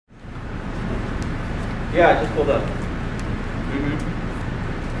Yeah, I just pulled up.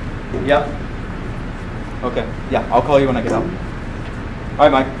 Yep. Okay. Yeah, I'll call you when I get out. All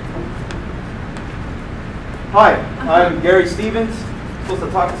right, Mike. Hi, I'm Gary Stevens. Supposed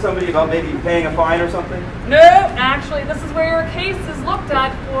to talk to somebody about maybe paying a fine or something? No, actually, this is where your case is looked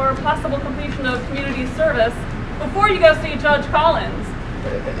at for possible completion of community service before you go see Judge Collins.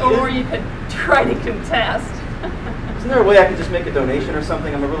 Or you could try to contest. Isn't there a way I could just make a donation or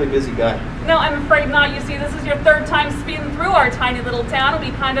something? I'm a really busy guy. No, I'm afraid not. You see, this is your third time speeding through our tiny little town, and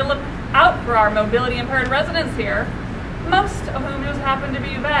we kind of look out for our mobility-impaired residents here, most of whom just happen to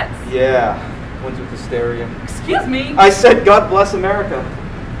be vets. Yeah, ones with hysteria. Excuse me? I said God bless America.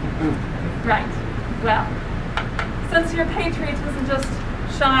 Right. Well, since your patriotism just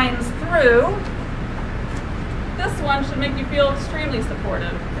shines through, this one should make you feel extremely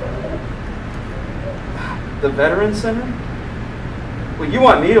supportive. The Veterans Center? Well, you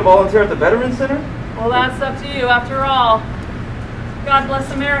want me to volunteer at the Veterans Center? Well, that's up to you, after all. God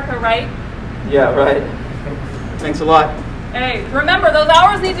bless America, right? Yeah, right. Thanks a lot. Hey, remember, those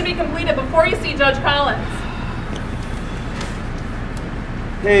hours need to be completed before you see Judge Collins.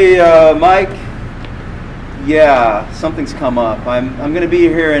 Hey, Mike. Yeah, something's come up. I'm going to be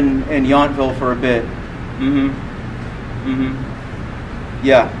here in Yountville for a bit.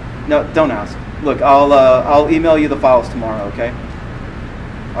 Yeah. No, don't ask. Look, I'll email you the files tomorrow, okay?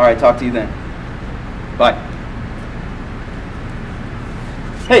 All right, talk to you then. Bye.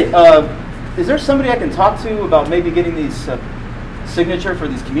 Hey, is there somebody I can talk to about maybe getting these signature for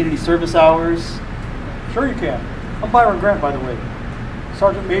these community service hours? Sure you can. I'm Byron Grant, by the way.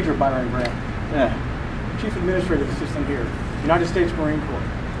 Sergeant Major Byron Grant. Yeah. Chief Administrative Assistant here, United States Marine Corps.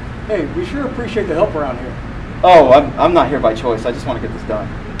 Hey, we sure appreciate the help around here. Oh, I'm not here by choice. I just want to get this done.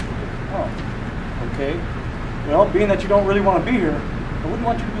 Oh, okay. Well, being that you don't really want to be here, I wouldn't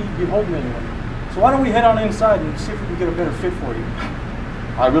want you to be beholden to anyone. So why don't we head on inside and see if we can get a better fit for you?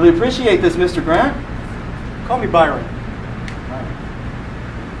 I really appreciate this, Mr. Grant. Call me Byron. Byron.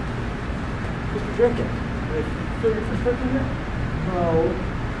 Mr. Jenkins, did you fill your prescription here? No.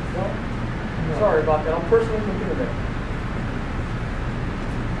 No? Sorry about that. I'll personally look into that.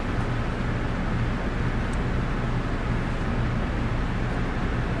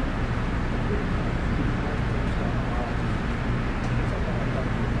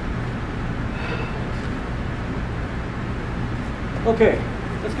 Okay,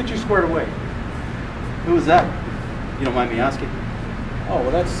 let's get you squared away. Who was that? You don't mind me asking? Oh,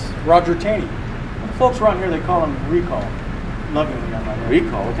 well, that's Roger Taney. The folks around here, they call him Recall. Lovingly on my head.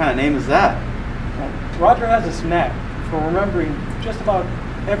 Recall? What kind of name is that? Well, Roger has a knack for remembering just about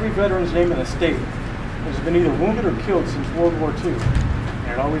every veteran's name in the state who's been either wounded or killed since World War II.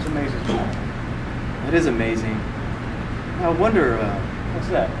 And it always amazes me. That is amazing. I wonder, What's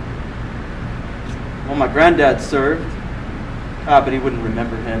that? well, my granddad served. But he wouldn't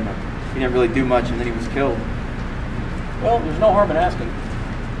remember him. He didn't really do much, and then he was killed. Well, there's no harm in asking.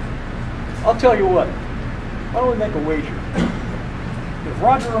 I'll tell you what. Why don't we make a wager? If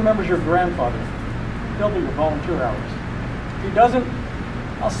Roger remembers your grandfather, double your volunteer hours. If he doesn't,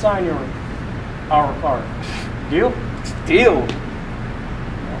 I'll sign your hour card. Deal? Deal.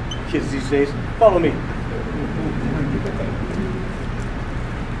 Kids these days, follow me.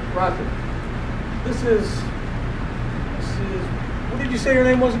 Roger, this is, what did you say your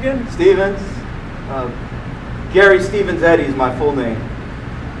name was again? Stevens. Gary Stevens Eddy is my full name.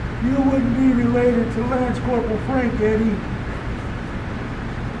 You wouldn't be related to Lance Corporal Frank Eddy.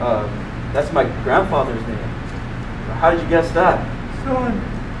 That's my grandfather's name. How did you guess that? Son,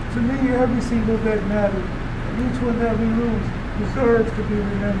 to me every single vet matters, and each one that we lose deserves to be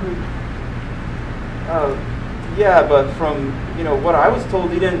remembered. Yeah, but from, what I was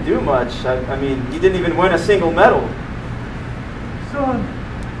told, he didn't do much. I mean, he didn't even win a single medal. Son,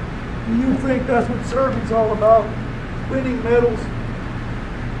 do you think that's what serving's all about? Winning medals?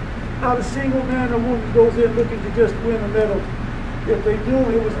 Not a single man or woman goes in looking to just win a medal. If they do,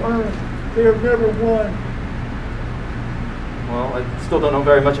 it was earned. They have never won. Well, I still don't know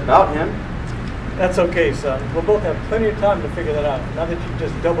very much about him. That's okay, son. We'll both have plenty of time to figure that out, now that you've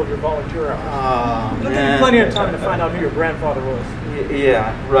just doubled your volunteer hours. Oh, There'll give you plenty of time to find out who your grandfather was.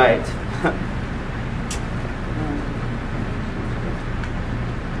 Yeah, right.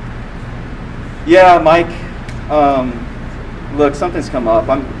 Yeah, Mike. Look, something's come up.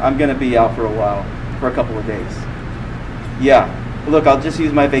 I'm going to be out for a while, for a couple of days. Yeah. Look, I'll just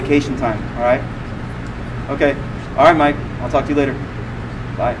use my vacation time, all right? Okay. All right, Mike. I'll talk to you later.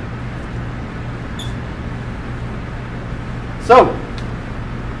 Bye. So,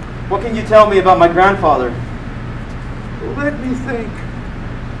 what can you tell me about my grandfather? Let me think.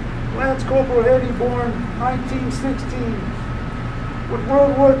 Lance Corporal Eddie, born 1916. When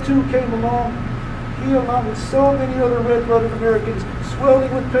World War II came along, he, along with so many other red-blooded Americans,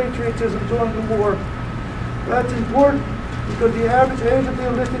 swelling with patriotism, joined the war. That's important because the average age of the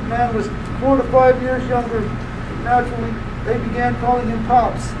enlisted man was 4 to 5 years younger. And naturally, they began calling him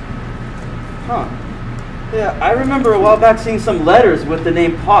Pops. Huh. Yeah, I remember a while back seeing some letters with the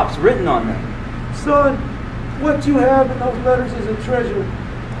name Pops written on them. Son, what you have in those letters is a treasure.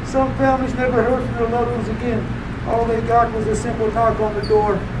 Some families never heard from their loved ones again. All they got was a simple knock on the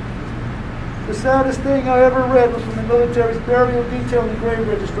door. The saddest thing I ever read was from the military's burial detail and grave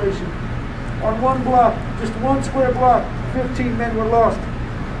registration. On one block, just one square block, 15 men were lost.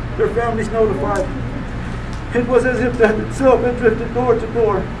 Their families notified. It was as if death itself had drifted door to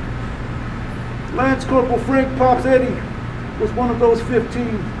door. Lance Corporal Frank Pops Eddy was one of those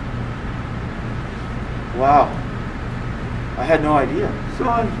 15. Wow. I had no idea.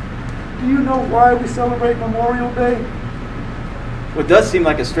 Son, do you know why we celebrate Memorial Day? Well, it does seem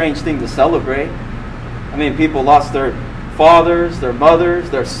like a strange thing to celebrate. I mean, people lost their fathers, their mothers,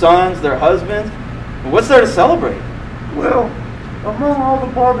 their sons, their husbands. What's there to celebrate? Well, among all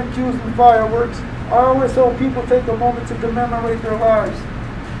the barbecues and fireworks, I always hope people take a moment to commemorate their lives,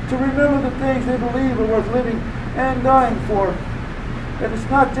 to remember the things they believe are worth living and dying for. And it's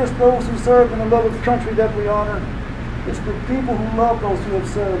not just those who serve in the love of the country that we honor. It's the people who love those who have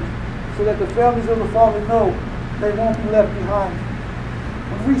served, so that the families of the fallen know they won't be left behind.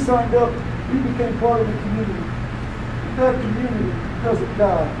 When we signed up, we became part of the community. That community doesn't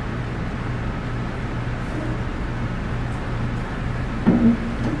die.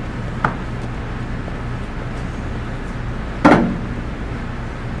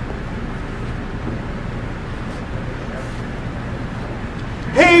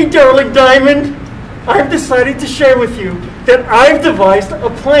 Hey, darling Diamond! I've decided to share with you that I've devised a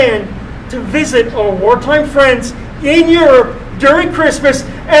plan to visit our wartime friends in Europe during Christmas,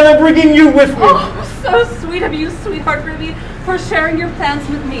 and I'm bringing you with me. Oh, so sweet of you, sweetheart Ruby, for sharing your plans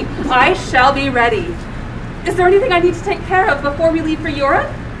with me. I shall be ready. Is there anything I need to take care of before we leave for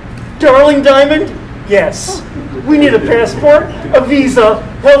Europe? Darling Diamond, yes. We need a passport, a visa,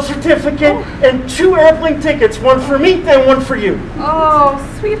 health certificate, and 2 airplane tickets, one for me and one for you. Oh,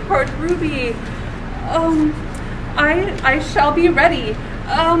 sweetheart Ruby. I shall be ready.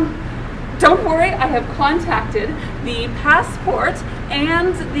 Don't worry, I have contacted the passport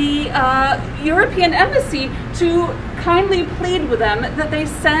and the European embassy to kindly plead with them that they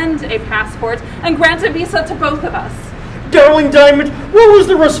send a passport and grant a visa to both of us. Darling Diamond, what was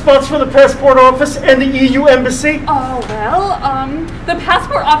the response from the passport office and the EU embassy? Oh, well, the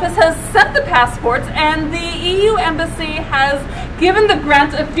passport office has sent the passports and the EU embassy has given the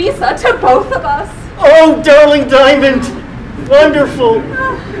grant of visa to both of us. Oh, darling Diamond, wonderful.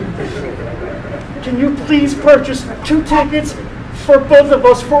 Can you please purchase 2 tickets for both of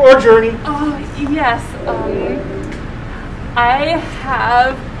us for our journey? Oh, yes. I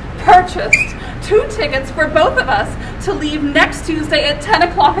have purchased 2 tickets for both of us to leave next Tuesday at 10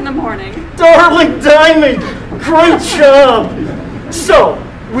 o'clock in the morning. Darling Diamond, great job. So,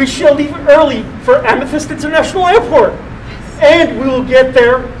 we shall leave early for Amethyst International Airport. And we will get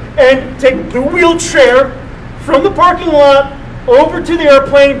there and take the wheelchair from the parking lot over to the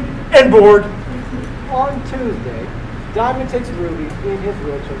airplane and board. On Tuesday, Diamond takes Ruby in his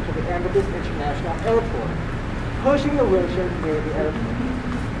wheelchair to the Amethyst International Airport, pushing the wheelchair near the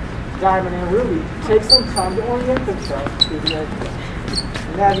airport. Diamond and Ruby take some time to orient themselves to the airport,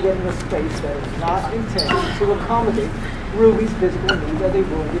 navigating a space that is not intended to accommodate Ruby's physical needs as a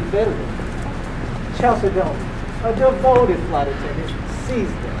wounded veteran. Chalcedony, a devoted flight attendant, sees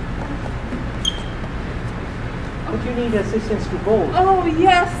them. Would you need assistance to board? Oh,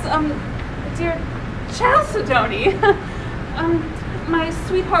 yes, dear Chalcedony. My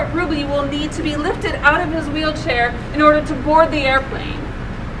sweetheart Ruby will need to be lifted out of his wheelchair in order to board the airplane.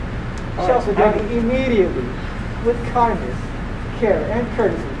 Chalcedony immediately, with kindness, care, and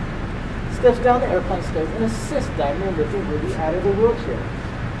courtesy, steps down the airplane stairs and assists Diamond in lifting Ruby out of the wheelchair.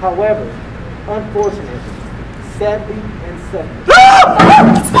 However, unfortunately, sadly and suddenly,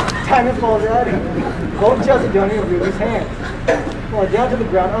 Diamond falls out of both Chalcedony and Ruby's hands, while down to the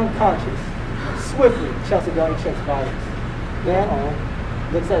ground unconscious. Swiftly, Chalcedony checks vitals. Then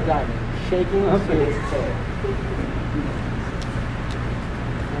looks at Diamond, shaking his head.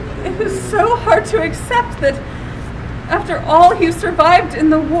 It is so hard to accept that after all he survived in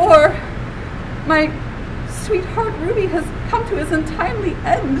the war, my sweetheart Ruby has come to his untimely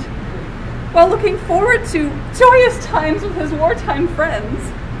end while looking forward to joyous times with his wartime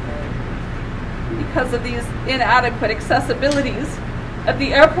friends. Because of these inadequate accessibilities, at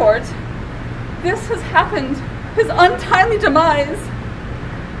the airport. This has happened, his untimely demise.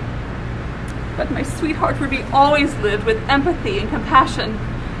 But my sweetheart Ruby always lived with empathy and compassion.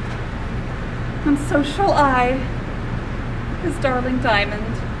 And so shall I, his darling Diamond.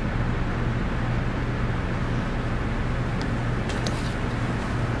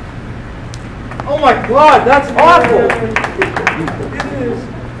 Oh my God, that's awful! It is.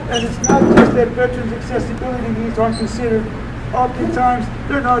 And it's not just that veterans' accessibility needs aren't considered. Oftentimes,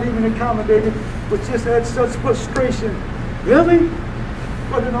 they're not even accommodated, which just adds such frustration. Really?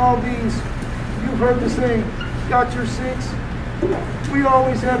 But in all these, you've heard the saying, got your six? We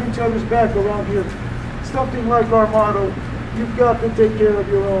always have each other's back around here. Something like our motto, you've got to take care of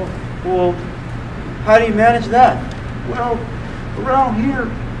your own. Well, how do you manage that? Well, around here,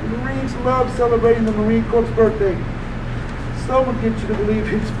 the Marines love celebrating the Marine Corps' birthday. Some would get you to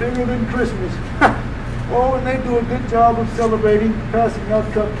believe it's bigger than Christmas. Oh, and they do a good job of celebrating, passing out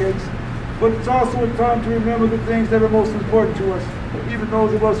cupcakes. But it's also a time to remember the things that are most important to us, even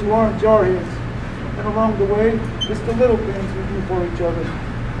those of us who aren't jarheads. And along the way, it's the little things we do for each other.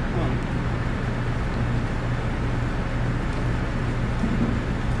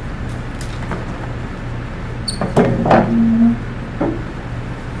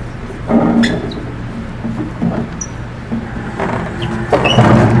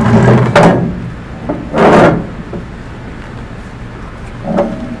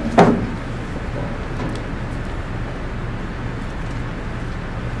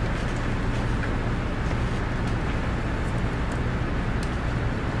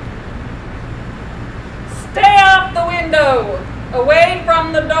 Stay off the window! Away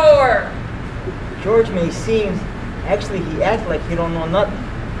from the door! George may seem, actually he acts like he don't know nothing.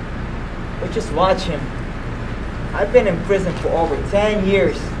 But just watch him. I've been in prison for over 10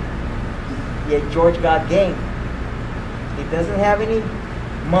 years. Yet George got game. He doesn't have any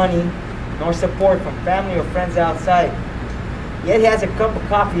money nor support from family or friends outside. Yet he has a cup of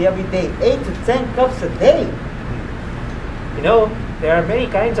coffee every day, 8 to 10 cups a day. You know, there are many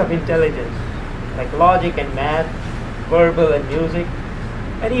kinds of intelligence, like logic and math, verbal and music,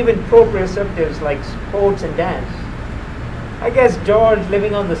 and even proprioceptives like sports and dance. I guess George,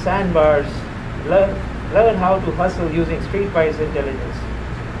 living on the sandbars, learned how to hustle using streetwise intelligence.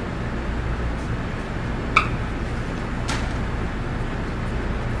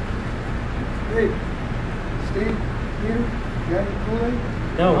 Hey, Steve, Peter, got any Kool-Aid?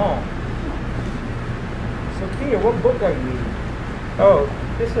 No. So Peter, what book are you reading? Oh,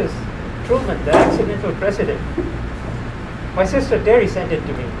 this is Truman, the Accidental President. My sister Terry sent it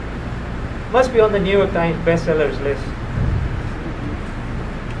to me. Must be on the New York Times bestsellers list.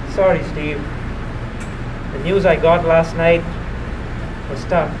 Sorry, Steve. The news I got last night was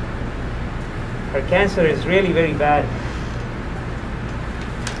tough. Her cancer is really very bad.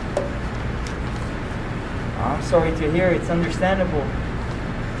 I'm sorry to hear. It's understandable.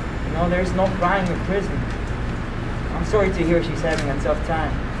 You know, there's no crying in prison. I'm sorry to hear she's having a tough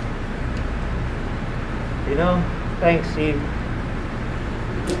time. You know, thanks, Steve.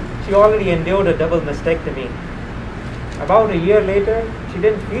 She already endured a double mastectomy. About a year later, she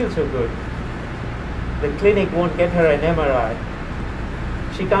didn't feel so good. The clinic won't get her an MRI.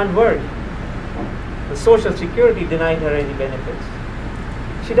 She can't work. The Social Security denied her any benefits.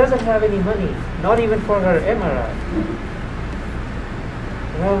 She doesn't have any money, not even for her MRI.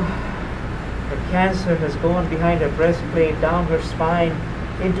 Well, her cancer has gone behind her breastplate, down her spine,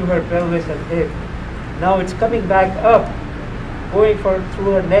 into her pelvis and hip. Now it's coming back up, going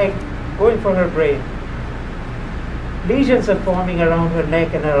through her neck, going for her brain. Lesions are forming around her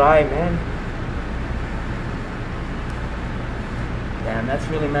neck and her eye, man. Damn, that's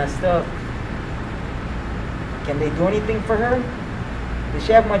really messed up. Can they do anything for her? Does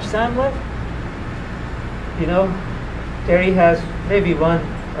she have much time left? You know, Terry has maybe 1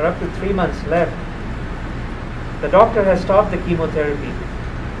 or up to 3 months left. The doctor has stopped the chemotherapy.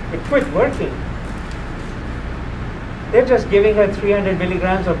 It quit working. They're just giving her 300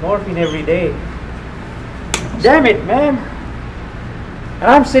 milligrams of morphine every day. Damn it, man. And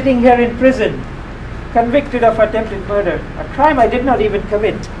I'm sitting here in prison, convicted of attempted murder, a crime I did not even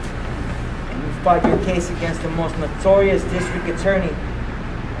commit. And you fought your case against the most notorious district attorney.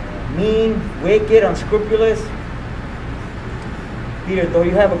 Mean, wicked, unscrupulous. Peter, though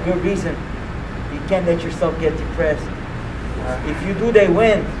you have a good reason, you can't let yourself get depressed. If you do, they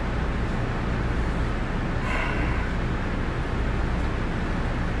win.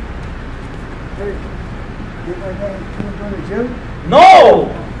 Hey, get my man going to gym? No!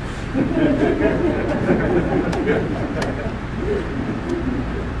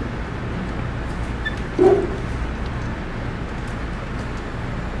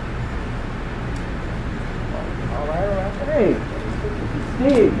 Hey,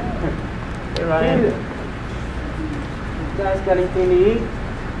 Steve. Hey, Ryan. You guys got anything to eat?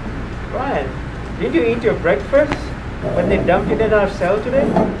 Ryan, did you eat your breakfast when they dumped it in our cell today?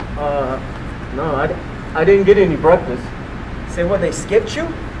 No, I didn't get any breakfast. Say what, they skipped you?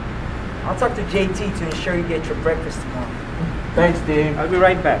 I'll talk to JT to ensure you get your breakfast tomorrow. Thanks, Steve. I'll be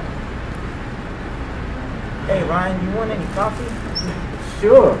right back. Hey, Ryan, you want any coffee?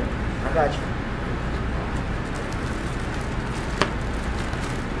 Sure. I got you.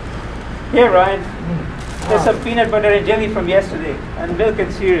 Here, Ryan. There's some peanut butter and jelly from yesterday, and milk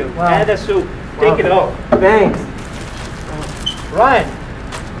and cereal, and a soup. Take it all. Thanks. Ryan,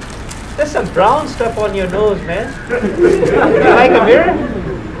 there's some brown stuff on your nose, man. You like a mirror?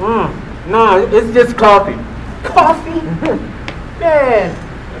 No, it's just coffee. Coffee? Man,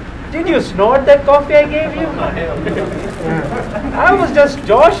 did you snort that coffee I gave you? I was just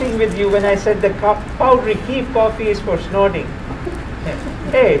joshing with you when I said the powdery Keef coffee is for snorting.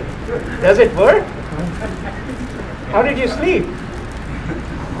 Hey, does it work? How did you sleep?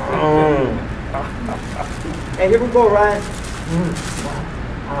 Hey, here we go, Ryan.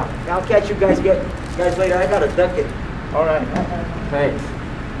 I'll catch you guys later. I gotta duck it. All right. Thanks.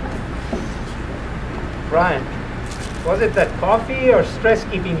 Ryan, was it that coffee or stress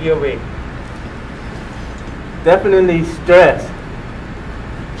keeping you awake? Definitely stress.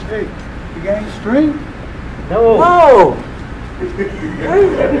 Hey, you got any string? No. Whoa!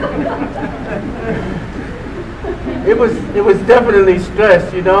 It was definitely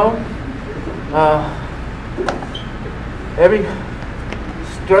stress, you know. Every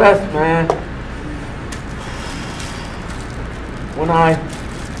stress, man. When I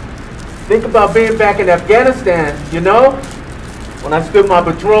think about being back in Afghanistan, you know, when I stood my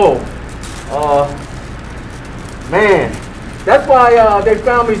patrol, man, that's why they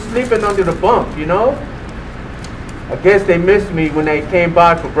found me sleeping under the bunk, you know. I guess they missed me when they came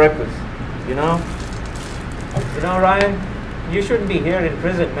by for breakfast, you know. You know, Ryan, you shouldn't be here in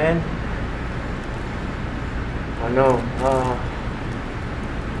prison, man. I know.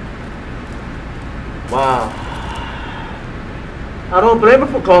 Wow. I don't blame her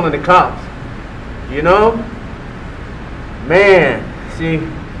for calling the cops. You know? Man, see,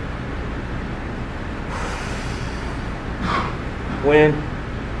 when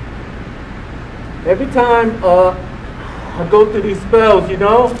every time I go through these spells, you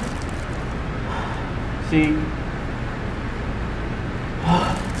know, see,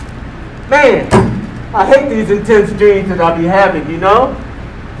 man, I hate these intense dreams that I be having, you know?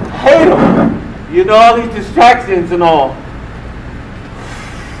 I hate them. You know, all these distractions and all.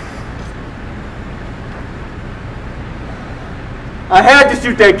 I had to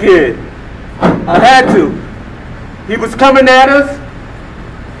shoot that kid. I had to. He was coming at us.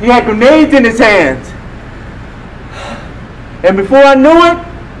 He had grenades in his hands. And before I knew it,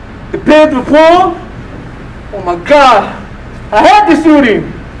 the pins were pulled. Oh my God. I had to shoot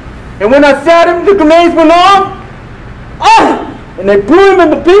him. And when I shot him, the grenades went off. And they blew him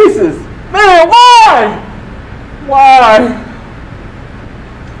into pieces. Man, why? Why?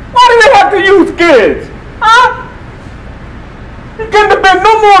 Why do they have to use kids? Huh? He couldn't have been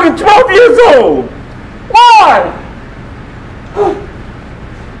no more than 12 years old. Why?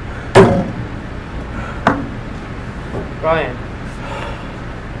 Ryan,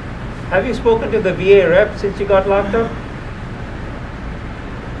 have you spoken to the VA rep since you got locked up?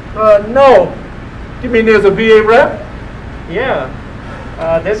 No. You mean there's a VA rep? Yeah.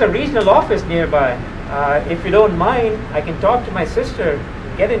 There's a regional office nearby. If you don't mind, I can talk to my sister,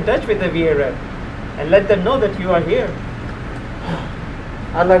 get in touch with the VA rep, and let them know that you are here.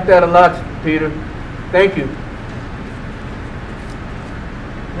 I like that a lot, Peter. Thank you.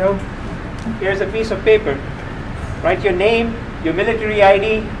 No. Here's a piece of paper. Write your name, your military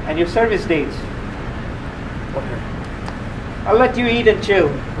ID, and your service dates. Okay. I'll let you eat and chill.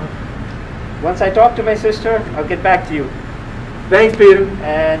 Once I talk to my sister, I'll get back to you. Thanks, Peter.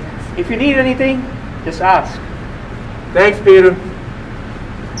 And if you need anything, just ask. Thanks, Peter.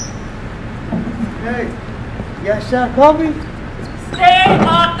 Hey, you got some coffee? Stay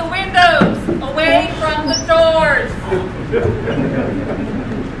off the windows, away from the doors.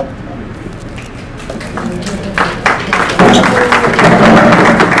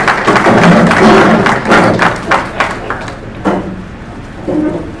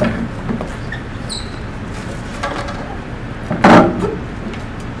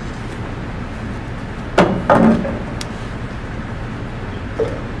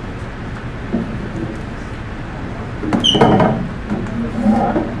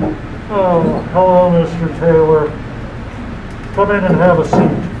 Oh, hello, Mr. Taylor. Come in and have a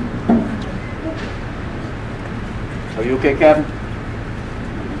seat. Are you okay, Captain?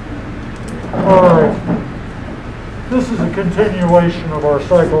 All right. This is a continuation of our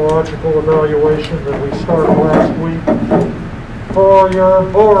psychological evaluation that we started last week for your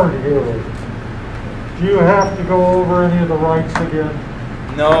board hearing. Do you have to go over any of the rights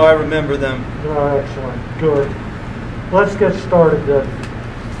again? No, I remember them. Excellent. Good. Let's get started then.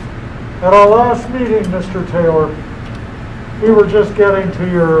 At our last meeting, Mr. Taylor, we were just getting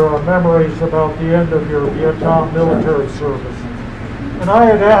to your memories about the end of your Vietnam military service. And I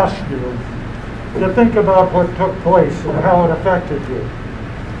had asked you to think about what took place and how it affected you.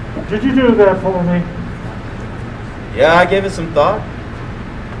 Did you do that for me? Yeah, I gave it some thought.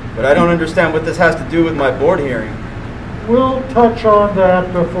 But I don't understand what this has to do with my board hearing. We'll touch on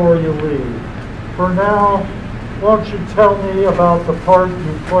that before you leave. For now, won't you tell me about the part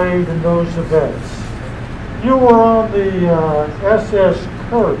you played in those events? You were on the SS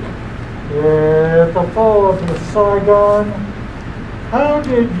Kirk at the fall of the Saigon. How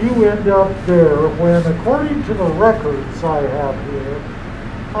did you end up there when, according to the records I have here,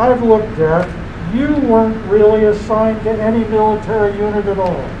 I've looked at, you weren't really assigned to any military unit at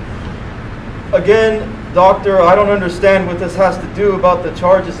all? Again, Doctor, I don't understand what this has to do about the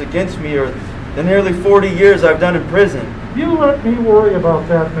charges against me or the nearly 40 years I've done in prison. You let me worry about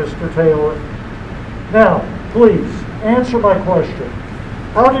that, Mr. Taylor. Now, please, answer my question.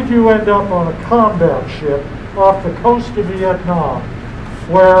 How did you end up on a combat ship off the coast of Vietnam,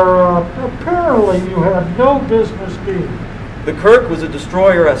 where apparently you had no business being? The Kirk was a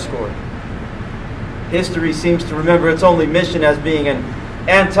destroyer escort. History seems to remember its only mission as being an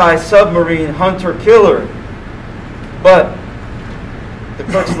anti-submarine hunter-killer. But the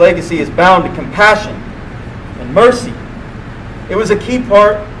Kirk's legacy is bound to compassion and mercy. It was a key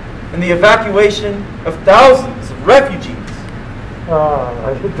part in the evacuation of thousands of refugees.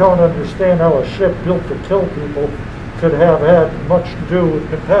 I don't understand how a ship built to kill people could have had much to do with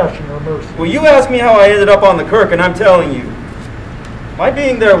compassion or mercy. Well, you asked me how I ended up on the Kirk, and I'm telling you, my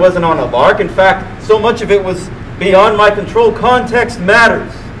being there wasn't on a lark. In fact, so much of it was beyond my control. Context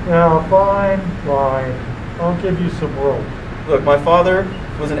matters. Now, fine. I'll give you some rope. Look, my father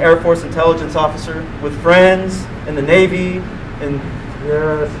was an Air Force intelligence officer with friends in the Navy, and...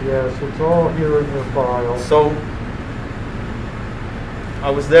 Yes, it's all here in your file. So, I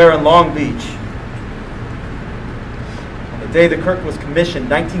was there in Long Beach on the day the Kirk was commissioned,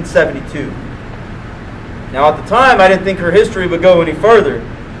 1972. Now, at the time, I didn't think her history would go any further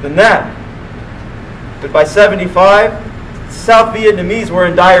than that. But by 75, South Vietnamese were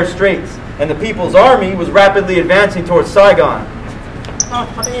in dire straits, and the People's Army was rapidly advancing towards Saigon.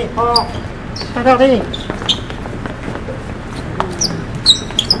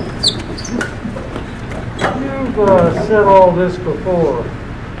 You've said all this before.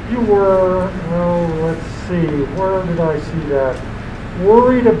 You were, let's see, where did I see that?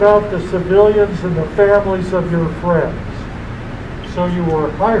 Worried about the civilians and the families of your friends. So you were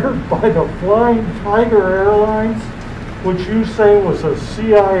hired by the Flying Tiger Airlines, which you say was a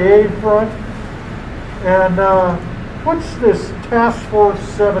CIA front. And what's this Task Force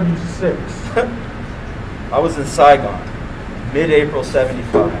 76? I was in Saigon, mid-April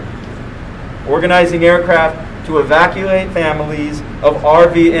 75, organizing aircraft to evacuate families of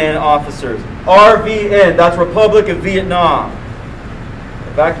RVN officers. RVN, that's Republic of Vietnam.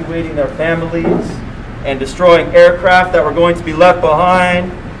 Evacuating their families and destroying aircraft that were going to be left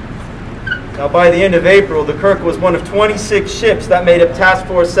behind. Now, by the end of April, the Kirk was one of 26 ships that made up Task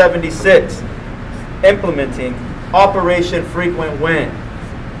Force 76, implementing Operation Frequent Wind,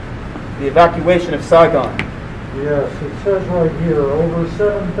 the evacuation of Saigon. Yes, it says right here, over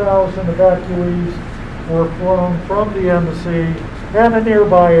 7,000 evacuees were flown from the embassy and a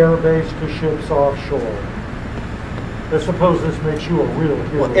nearby airbase to ships offshore. I suppose this makes you a real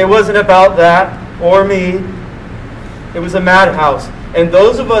hero. Well, it wasn't about that or me. It was a madhouse. And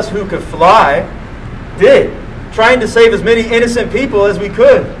those of us who could fly did, trying to save as many innocent people as we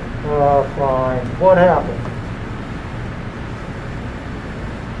could. Fine. What happened?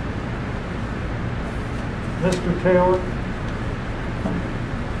 Mr. Taylor?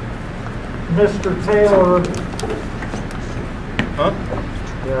 Mr. Taylor? Huh?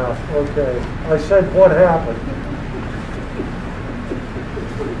 Yeah, okay. I said what happened.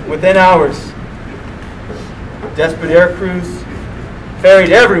 Within hours, desperate air crews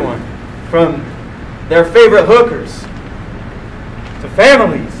ferried everyone from their favorite hookers to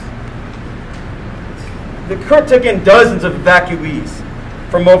families. The Kirk took in dozens of evacuees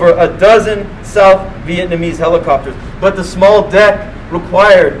from over a dozen South Vietnamese helicopters, but the small deck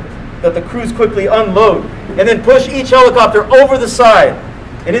required that the crews quickly unload and then push each helicopter over the side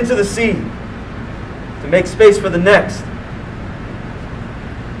and into the sea. to make space for the next.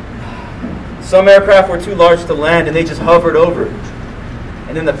 Some aircraft were too large to land and they just hovered over it.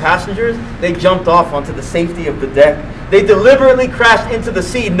 And then the passengers, they jumped off onto the safety of the deck. They deliberately crashed into the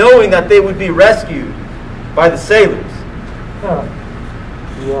sea knowing that they would be rescued by the sailors.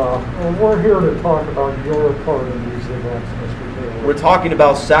 Well, we're here to talk about your part in these events, Mr. Taylor. We're talking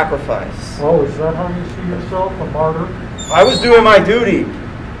about sacrifice. Oh, is that how you see yourself, a martyr? I was doing my duty.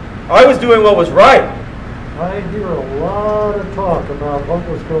 I was doing what was right. I hear a lot of talk about what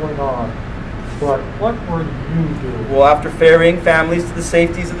was going on, but what were you doing? Well, after ferrying families to the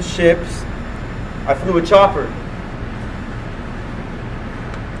safeties of the ships, I flew a chopper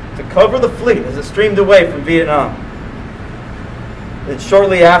to cover the fleet as it streamed away from Vietnam. Then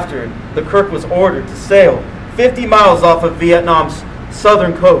shortly after, the Kirk was ordered to sail 50 miles off of Vietnam's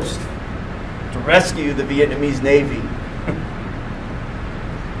southern coast to rescue the Vietnamese Navy.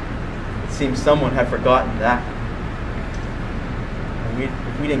 It seems someone had forgotten that. And if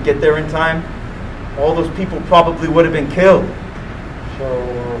we didn't get there in time, all those people probably would have been killed. So,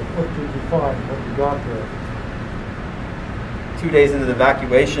 what did you find when you got there? 2 days into the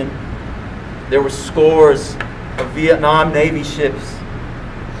evacuation, there were scores of Vietnam Navy ships,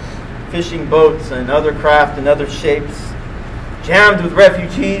 fishing boats and other craft in other shapes, jammed with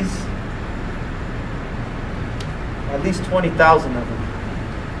refugees. At least 20,000 of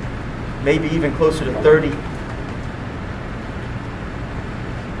them, maybe even closer to 30.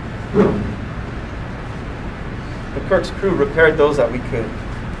 The Kirk's crew repaired those that we could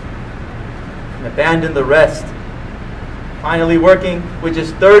and abandoned the rest, finally working with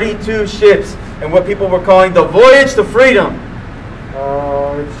just 32 ships and what people were calling the voyage to freedom.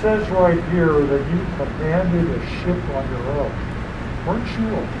 It says right here that you commanded a ship on your own. Weren't you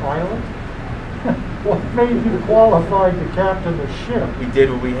a pilot? What made you qualified to captain the ship? We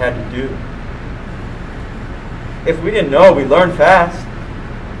did what we had to do. If we didn't know, we learned fast.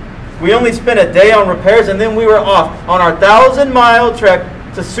 We only spent a day on repairs and then we were off on our 1,000-mile trek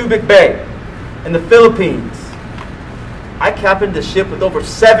to Subic Bay in the Philippines. I captained a ship with over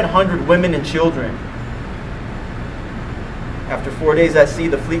 700 women and children. After 4 days at sea,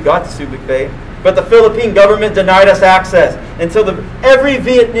 the fleet got to Subic Bay, but the Philippine government denied us access until every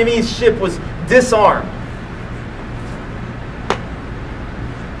Vietnamese ship was disarmed.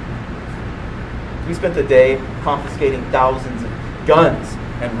 We spent the day confiscating thousands of guns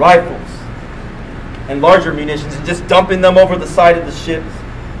and rifles and larger munitions and just dumping them over the side of the ships.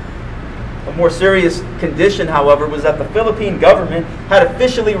 A more serious condition, however, was that the Philippine government had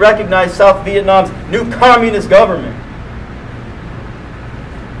officially recognized South Vietnam's new communist government.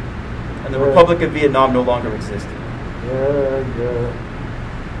 And the Republic of Vietnam no longer existed. Yeah.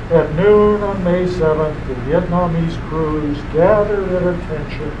 At noon on May 7th, the Vietnamese crews gathered at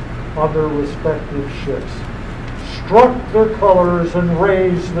attention on their respective ships, struck their colors and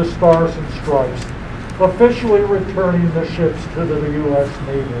raised the stars and stripes, officially returning the ships to the U.S.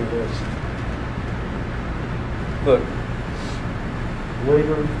 Navy list. Look.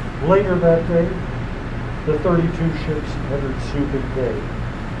 Later that day, the 32 ships entered Subic Bay.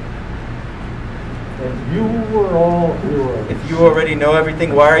 And you were all heroes. If you already know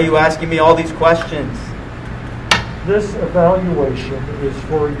everything, why are you asking me all these questions? This evaluation is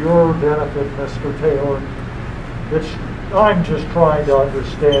for your benefit, Mr. Taylor. I'm just trying to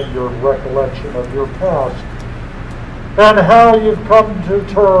understand your recollection of your past and how you've come to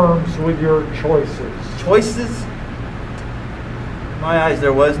terms with your choices. Choices? In my eyes,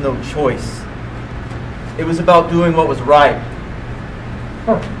 there was no choice. It was about doing what was right.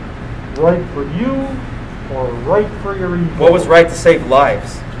 Right for you or right for your ego? What was right to save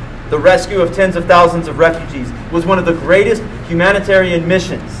lives? The rescue of tens of thousands of refugees was one of the greatest humanitarian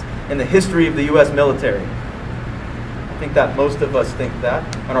missions in the history of the U.S. military. I think that most of us think that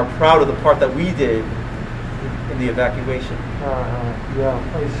and are proud of the part that we did in the evacuation. Yeah,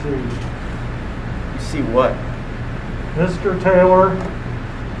 I see. You see what? Mr. Taylor,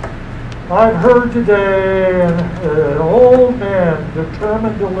 I've heard today an old man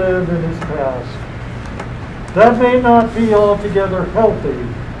determined to live in his past. That may not be altogether healthy,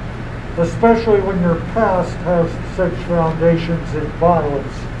 especially when your past has such foundations in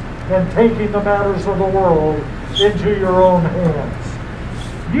violence and taking the matters of the world into your own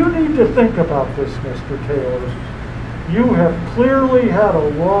hands. You need to think about this, Mr. Taylor. You have clearly had a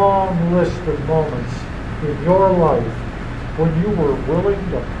long list of moments in your life when you were willing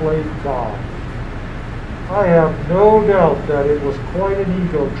to play God. I have no doubt that it was quite an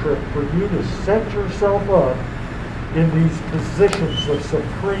ego trip for you to set yourself up in these positions of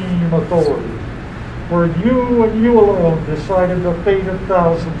supreme authority, where you and you alone decided the fate of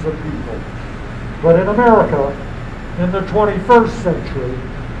thousands of people. But in America, in the 21st century,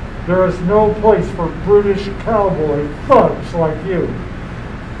 there is no place for brutish cowboy thugs like you,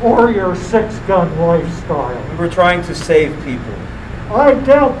 or your six-gun lifestyle. We were trying to save people. I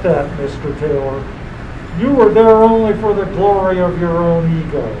doubt that, Mr. Taylor. You were there only for the glory of your own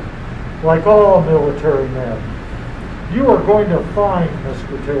ego, like all military men. You are going to find,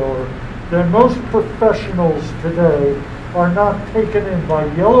 Mr. Taylor, that most professionals today are not taken in by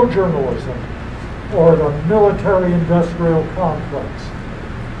yellow journalism or the military-industrial complex.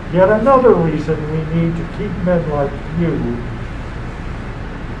 Yet another reason we need to keep men like you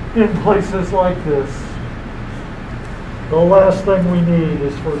in places like this. The last thing we need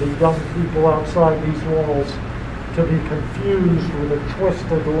is for the young people outside these walls to be confused with the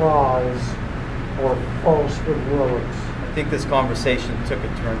twisted lies or false heroics. I think this conversation took a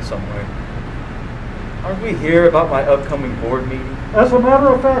turn somewhere. Aren't we here about my upcoming board meeting? As a matter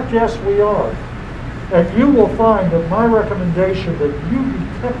of fact, yes, we are. And you will find that my recommendation that you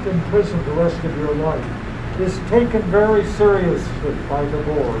be kept in prison the rest of your life is taken very seriously by the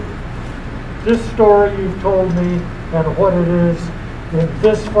board. This story you've told me and what it is in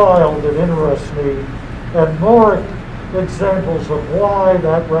this file that interests me, and more examples of why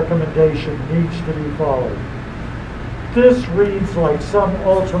that recommendation needs to be followed. This reads like some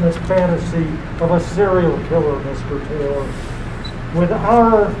ultimate fantasy of a serial killer, Mr. Taylor, with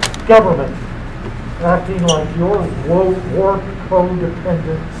our government acting like your war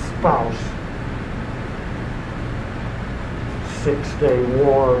codependent spouse. 6-Day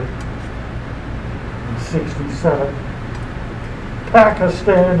War in 67,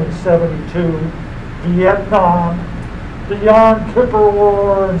 Pakistan in 72, Vietnam, the Yom Kippur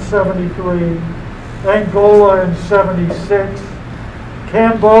War in 73, Angola in 76,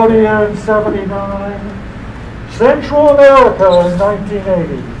 Cambodia in 79, Central America in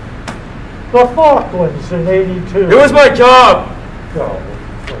 1980, the Falklands in 82. It was my job! Oh,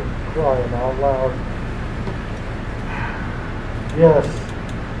 for crying out loud. Yes,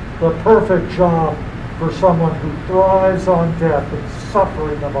 the perfect job for someone who thrives on death and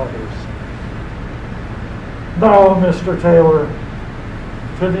suffering of others. Now, Mr. Taylor,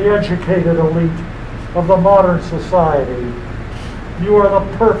 to the educated elite of the modern society, you are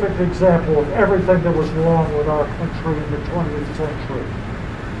the perfect example of everything that was wrong with our country in the 20th century.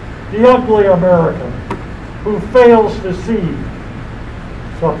 The ugly American who fails to see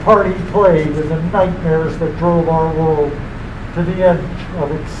the part he played in the nightmares that drove our world to the edge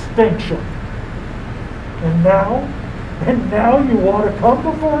of extinction. And now you want to come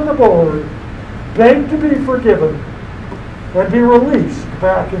before the board, beg to be forgiven, and be released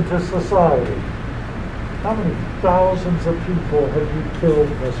back into society. How many thousands of people have you killed,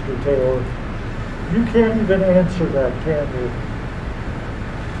 Mr. Taylor? You can't even answer that, can you?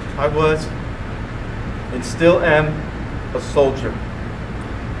 I was, and still am, a soldier.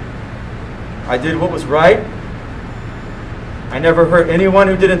 I did what was right. I never hurt anyone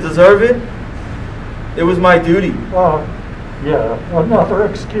who didn't deserve it. It was my duty. Yeah, another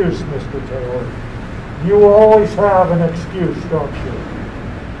excuse, Mr. Taylor. You always have an excuse, don't you?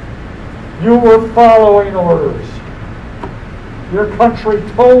 You were following orders. Your country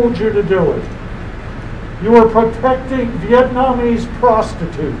told you to do it. You were protecting Vietnamese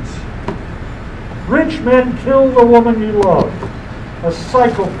prostitutes. Rich men kill the woman you love. A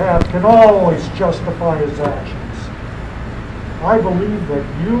psychopath can always justify his actions. I believe that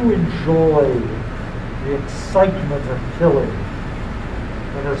you enjoy the excitement of killing.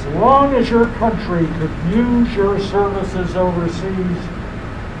 And as long as your country could use your services overseas,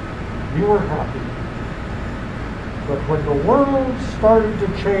 you were happy. But when the world started to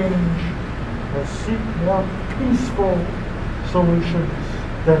change and seek more peaceful solutions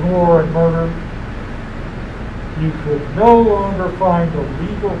than war and murder, you could no longer find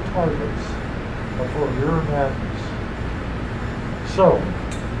illegal targets for your madness. So,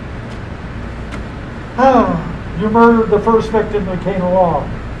 you murdered the first victim that came along.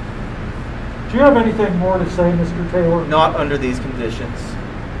 Do you have anything more to say, Mr. Taylor? Not under these conditions.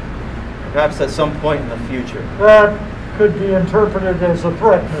 Perhaps at some point in the future. That could be interpreted as a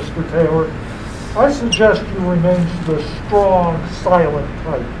threat, Mr. Taylor. I suggest you remain the strong, silent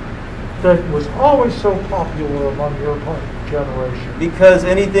type that was always so popular among your generation. Because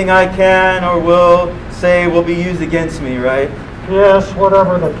anything I can or will say will be used against me, right? Yes,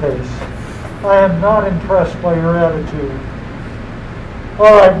 whatever the case. I am not impressed by your attitude.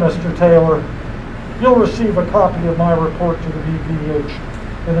 All right, Mr. Taylor. You'll receive a copy of my report to the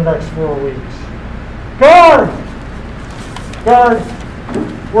BVH in the next 4 weeks. Guard! Guard,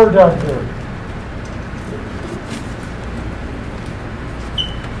 we're done here.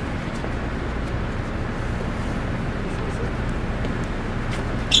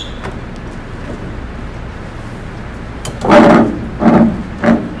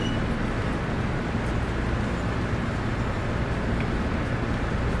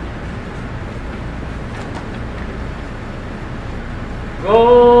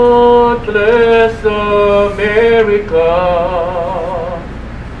 America,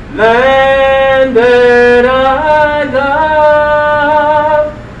 land that I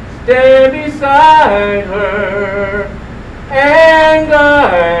love. Stand beside her and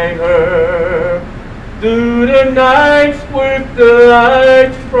guide her through the nights with the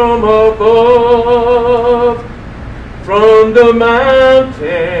lights from above, from the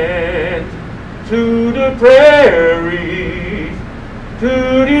mountains to the prairies, to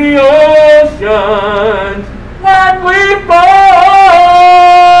the oceans that we found.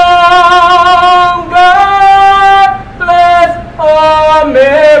 God bless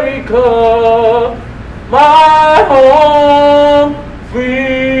America, my home,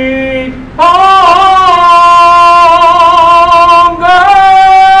 sweet home.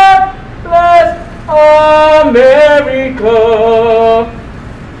 God bless America,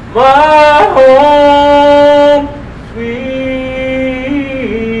 my home,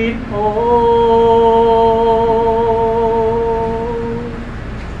 sweet home.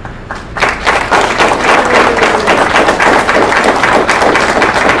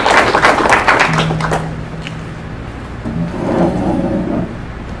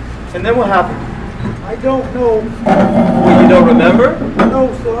 And then what happened? I don't know. Well, you don't remember?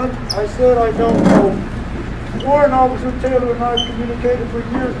 No, son. I said I don't know. Warrant Officer Taylor and I communicated for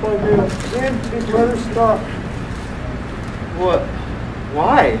years by mail. Then his letters stopped. What?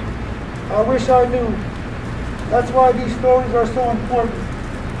 Why? I wish I knew. That's why these stories are so important.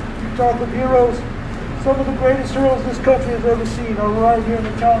 You talk of heroes. Some of the greatest heroes this country has ever seen are right here in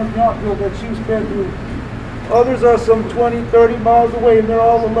the town of Yountville that you spent with. Others are some 20, 30 miles away and they're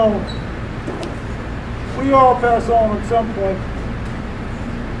all alone. We all pass on at some point.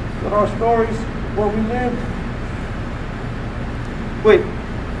 But our stories, where we live. Wait,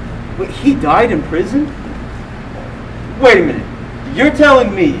 he died in prison? Wait a minute. You're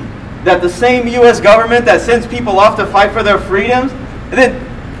telling me that the same U.S. government that sends people off to fight for their freedoms and then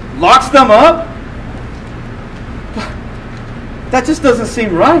locks them up? That just doesn't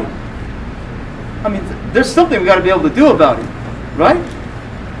seem right. I mean, there's something we got to be able to do about it, right?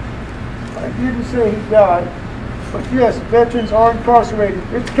 I didn't say he died, but yes, veterans are incarcerated.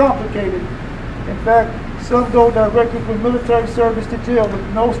 It's complicated. In fact, some go directly from military service to jail with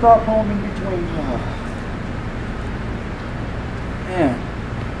no stop home in between. Man,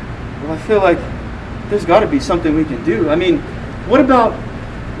 well, I feel like there's got to be something we can do. I mean, what about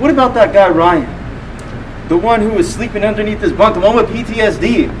that guy Ryan, the one who was sleeping underneath his bunk, the one with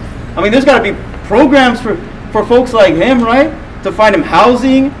PTSD? I mean, there's got to be programs for folks like him, right? To find him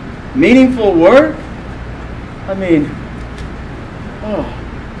housing, meaningful work. I mean,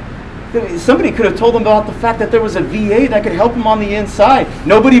 somebody could have told him about the fact that there was a VA that could help him on the inside.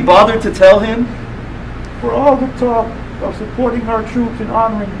 Nobody bothered to tell him. For all the talk of supporting our troops and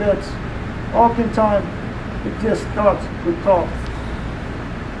honoring vets, oftentimes it just starts with talk.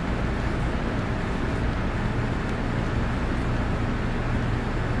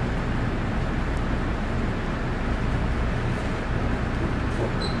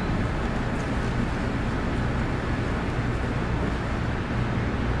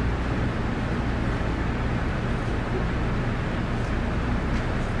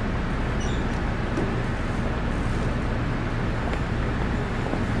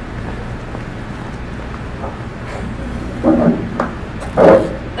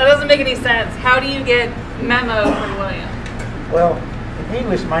 Make any sense. How do you get memo from William? Well, in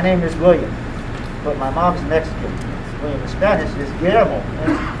English, my name is William, but my mom's Mexican. William in Spanish is Guillermo,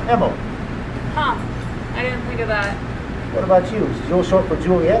 and it's Emo. Huh. I didn't think of that. What about you? Is Jules short for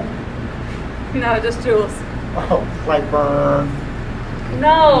Juliet? No, just Jules. Oh, like burn.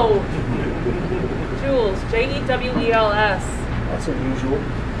 No. Jules. Jewels. That's unusual.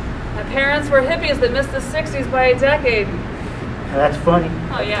 My parents were hippies that missed the 60s by a decade. That's funny.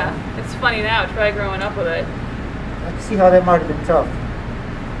 Oh yeah, it's funny now. Try growing up with it. I can see how that might have been tough.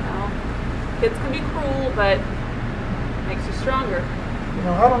 Well, kids can be cruel, but it makes you stronger. You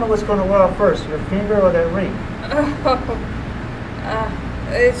know, I don't know what's going to wear off first, your finger or that ring.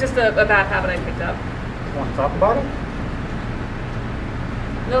 It's just a bad habit I picked up. You want to talk about it?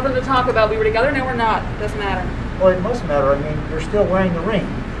 Nothing to talk about. We were together, now we're not. Doesn't matter. Well, it must matter. I mean, you're still wearing the ring.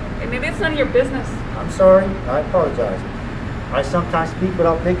 Hey, maybe it's none of your business. I'm sorry. I apologize. I sometimes speak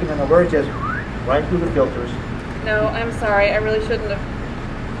without thinking and the words just right through the filters. No, I'm sorry. I really shouldn't have.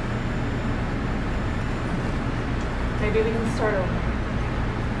 Maybe we can start over.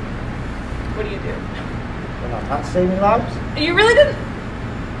 What do you do? When I'm not saving lives? You really didn't?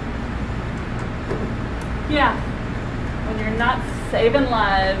 Yeah. When you're not saving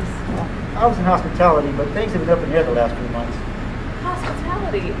lives. Well, I was in hospitality, but things have been up in the air the last few months.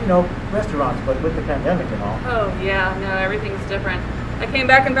 hospitality. You know, restaurants, but with the pandemic and all. Oh, yeah, no, everything's different. I came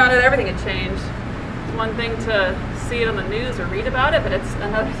back and found out everything had changed. It's one thing to see it on the news or read about it, but it's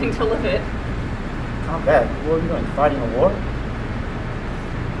another thing to live it. Combat? What are you doing? Fighting a war?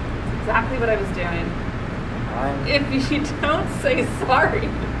 It's exactly what I was doing. I'm... If you don't say sorry.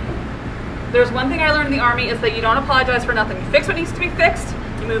 There's one thing I learned in the Army is that you don't apologize for nothing. You fix what needs to be fixed,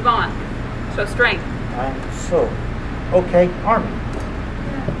 you move on. Show strength. I'm so... Okay, Army.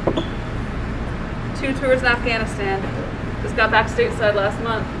 Yeah. 2 tours in Afghanistan. Just got back stateside last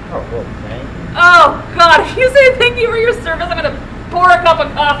month. Oh, well, thank you. Oh, God, if you say thank you for your service, I'm going to pour a cup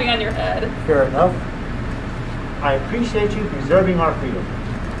of coffee on your head. Fair enough. I appreciate you preserving our freedom.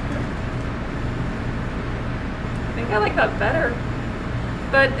 I think I like that better.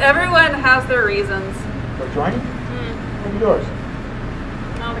 But everyone has their reasons. For joining? And yours?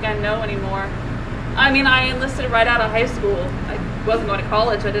 I don't think I know anymore. I mean, I enlisted right out of high school. I wasn't going to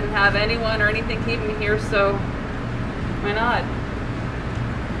college. I didn't have anyone or anything keeping me here, so why not?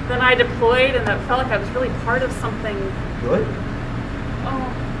 Then I deployed, and that felt like I was really part of something. Good? Oh,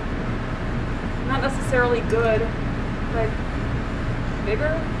 not necessarily good, but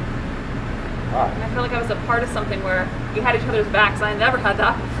bigger. Wow. And I felt like I was a part of something where we had each other's backs. I never had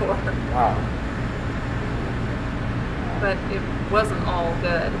that before. Wow. But it wasn't all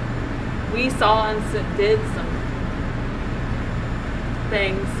good. We saw and did some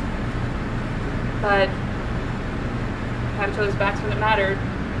things, but had each other's backs when it mattered.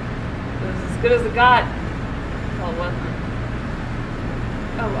 It was as good as it got. Well, it wasn't.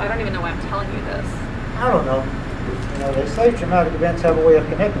 Oh, I don't even know why I'm telling you this. I don't know. You know, they say traumatic events have a way of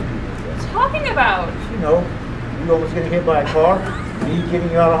connecting people. What are you talking about? You know, you almost getting hit by a car, me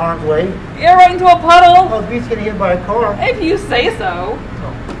getting you out of harm's way. You're right into a puddle. Well, Beats getting hit by a car. If you say so.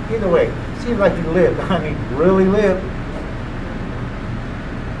 No, either way, it seems like you lived. I mean, really lived.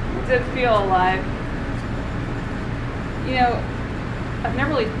 I did feel alive. You know, I've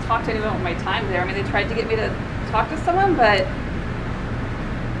never really talked to anyone with my time there. I mean, they tried to get me to talk to someone, but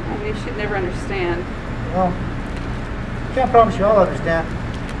I mean, she'd never understand. Well, can't promise you I'll understand,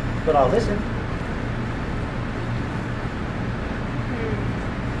 but I'll listen.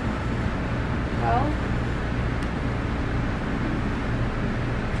 Well,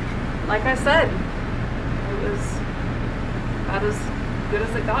 like I said, it was about as good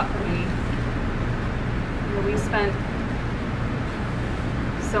as it got for me. You know, we spent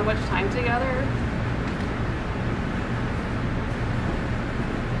so much time together.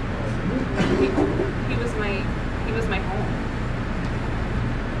 He was my home.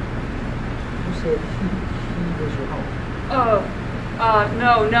 You said he was your home. Oh,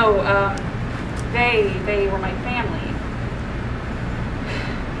 no. They were my family.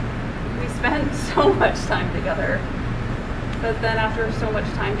 We spent so much time together. But then after so much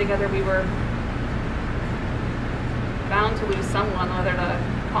time together, we were bound to lose someone, whether to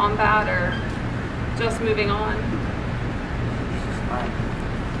combat or just moving on.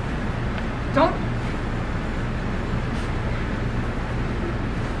 Don't.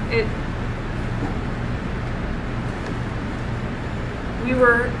 We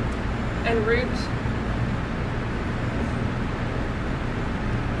were en route.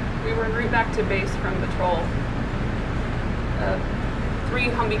 We were en route back to base from patrol. 3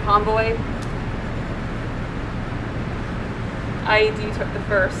 Humvee convoy. IED took the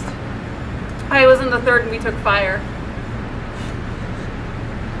first. I was in the third and we took fire.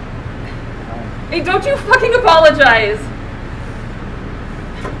 Hey, don't you fucking apologize!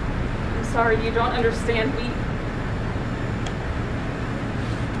 I'm sorry, you don't understand.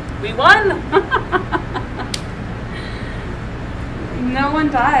 We won! No one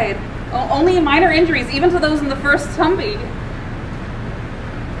died. Only minor injuries, even to those in the first Humvee.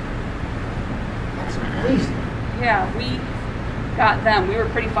 That's amazing. Yeah, we got them. We were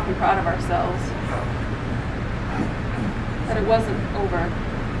pretty fucking proud of ourselves. But it wasn't over.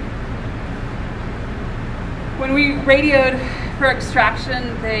 When we radioed for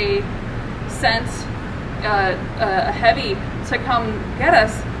extraction, they sent a heavy to come get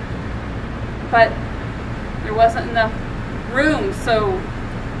us, but there wasn't enough room, so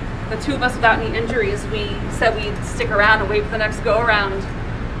the 2 of us without any injuries, we said we'd stick around and wait for the next go-around.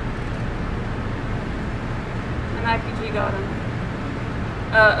 An IPG got him.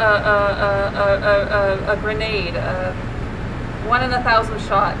 A grenade, 1 in 1,000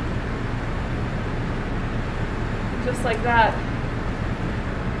 shot. Just like that.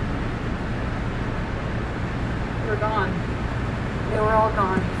 They were gone. They were all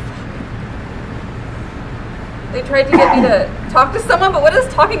gone. They tried to get me to talk to someone, but what is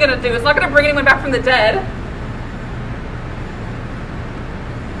talking going to do? It's not going to bring anyone back from the dead.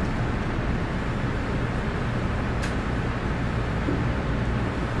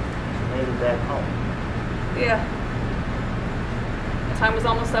 time was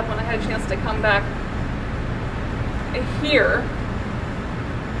almost up when I had a chance to come back here.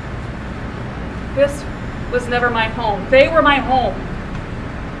 This was never my home. They were my home.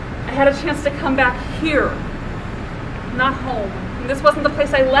 I had a chance to come back here, not home. And this wasn't the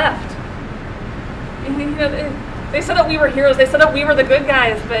place I left. And, you know, they said that we were heroes. They said that we were the good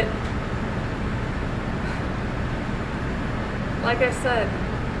guys, but like I said,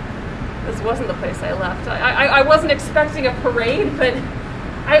 this wasn't the place I left. I wasn't expecting a parade, but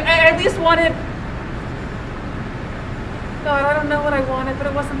I at least wanted... God, I don't know what I wanted, but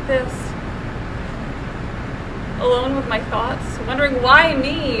it wasn't this. Alone with my thoughts, wondering why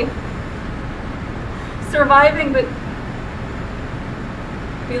me? Surviving, but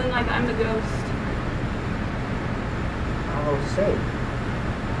feeling like I'm the ghost. I don't know what to say.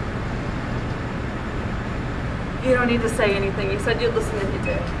 You don't need to say anything. You said you'd listen and you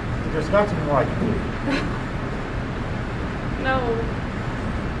did. There's got to be more I can do. No.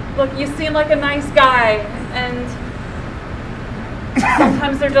 Look, you seem like a nice guy, and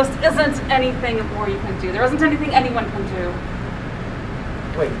sometimes there just isn't anything more you can do. There isn't anything anyone can do.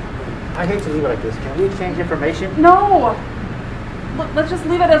 Wait, I hate to leave it like this. Can we exchange information? No! Look, let's just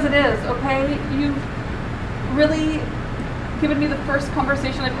leave it as it is, okay? You've really given me the first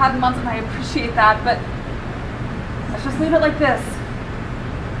conversation I've had in months, and I appreciate that, but let's just leave it like this.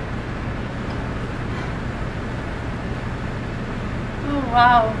 Oh,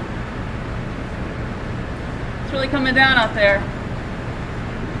 wow. It's really coming down out there.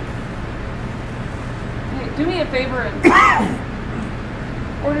 Hey, do me a favor and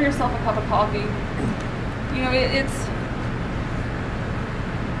order yourself a cup of coffee. You know, it's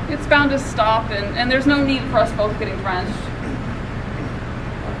bound to stop, and there's no need for us both getting drenched.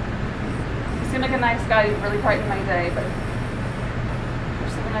 You seem like a nice guy. You've really brightened my day, but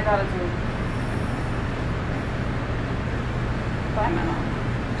there's something I gotta do. Bye, Mama.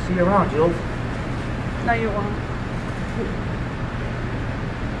 See you around, Jules. No, you won't.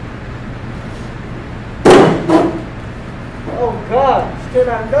 Oh God, it's came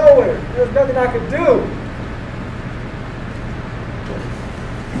out of nowhere. There's nothing I could do.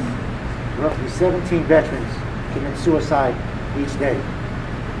 Roughly 17 veterans commit suicide each day.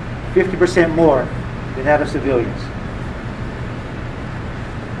 50% more than that of civilians.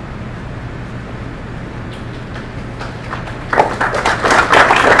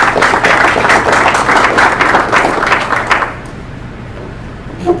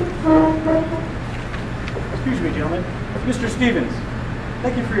 Excuse me, gentlemen. Mr. Stevens,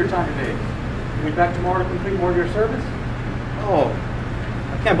 thank you for your time today. You'll be back tomorrow to complete more of your service? Oh,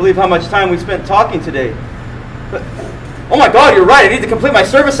 I can't believe how much time we spent talking today. But, oh my God, you're right. I need to complete my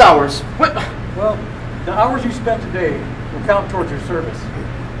service hours. What? Well, the hours you spent today will count towards your service.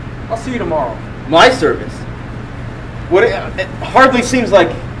 I'll see you tomorrow. My service? What? It hardly seems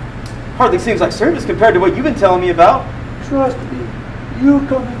like service compared to what you've been telling me about. Trust me, you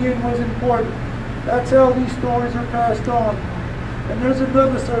coming in was important. That's how these stories are passed on. And there's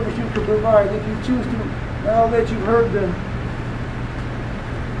another service you can provide if you choose to, now that you've heard them.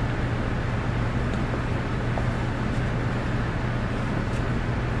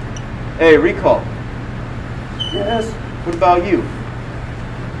 Hey, recall. Yes? What about you?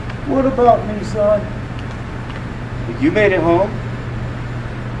 What about me, son? You made it home.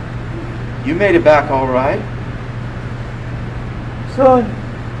 You made it back all right. Son,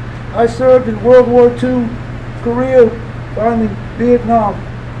 I served in World War II, Korea, finally Vietnam.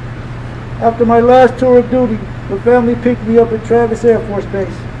 After my last tour of duty, the family picked me up at Travis Air Force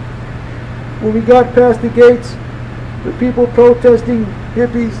Base. When we got past the gates, the people protesting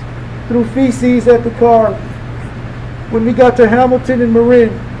hippies threw feces at the car. When we got to Hamilton and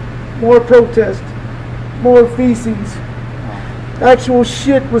Marin, more protest, more feces. Actual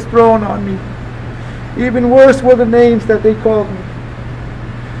shit was thrown on me. Even worse were the names that they called me.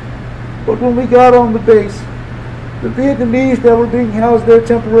 But when we got on the base, the Vietnamese that were being housed there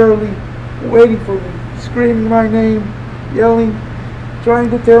temporarily were waiting for me, screaming my name, yelling,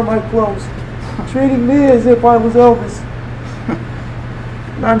 trying to tear my clothes, treating me as if I was Elvis.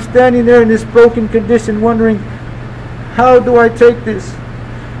 And I'm standing there in this broken condition wondering, how do I take this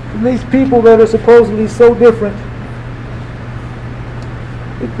from these people that are supposedly so different?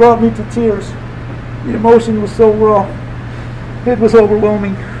 It brought me to tears. The emotion was so raw. It was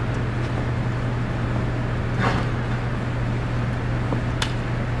overwhelming.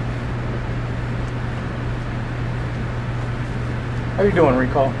 How you doing,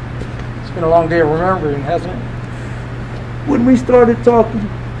 Recall? It's been a long day of remembering, hasn't it? When we started talking,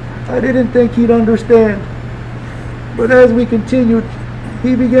 I didn't think he'd understand. But as we continued,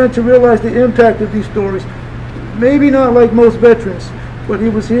 he began to realize the impact of these stories. Maybe not like most veterans, But he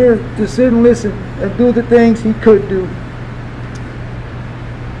was here to sit and listen and do the things he could do.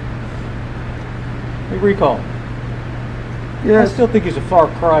 Hey, Recall. Yes. I still think he's a far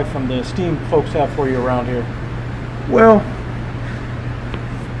cry from the esteem folks have for you around here. Well,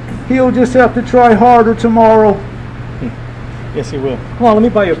 he'll just have to try harder tomorrow. Yes, he will. Come on, let me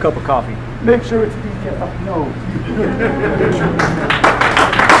buy you a cup of coffee. Make sure it's decaf. No.